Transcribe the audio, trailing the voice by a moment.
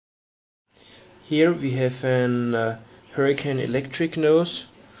Here we have an Hurricane electric nose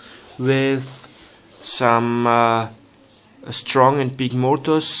with some strong and big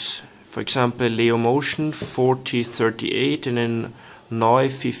motors, for example Leo Motion 4038 and then Neu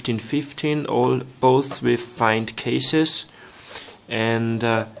 1515, both with find cases. And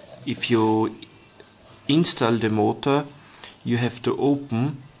if you install the motor, you have to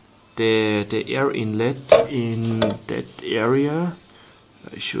open the air inlet in that area.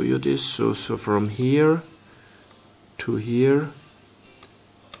 I show you this. So from here to here,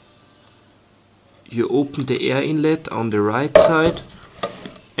 you open the air inlet on the right side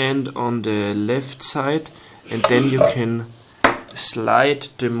and on the left side, and then you can slide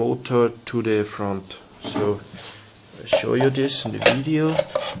the motor to the front. So I'll show you this in the video.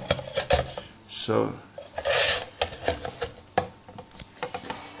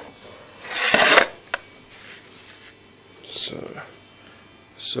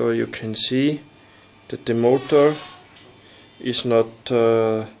 So you can see that the motor is not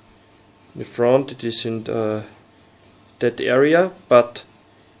in the front, it is in that area, but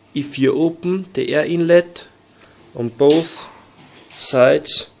if you open the air inlet on both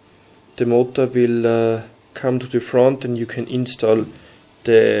sides, the motor will come to the front and you can install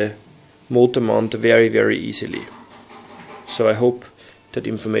the motor mount very easily. So I hope that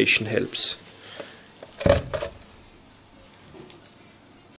information helps.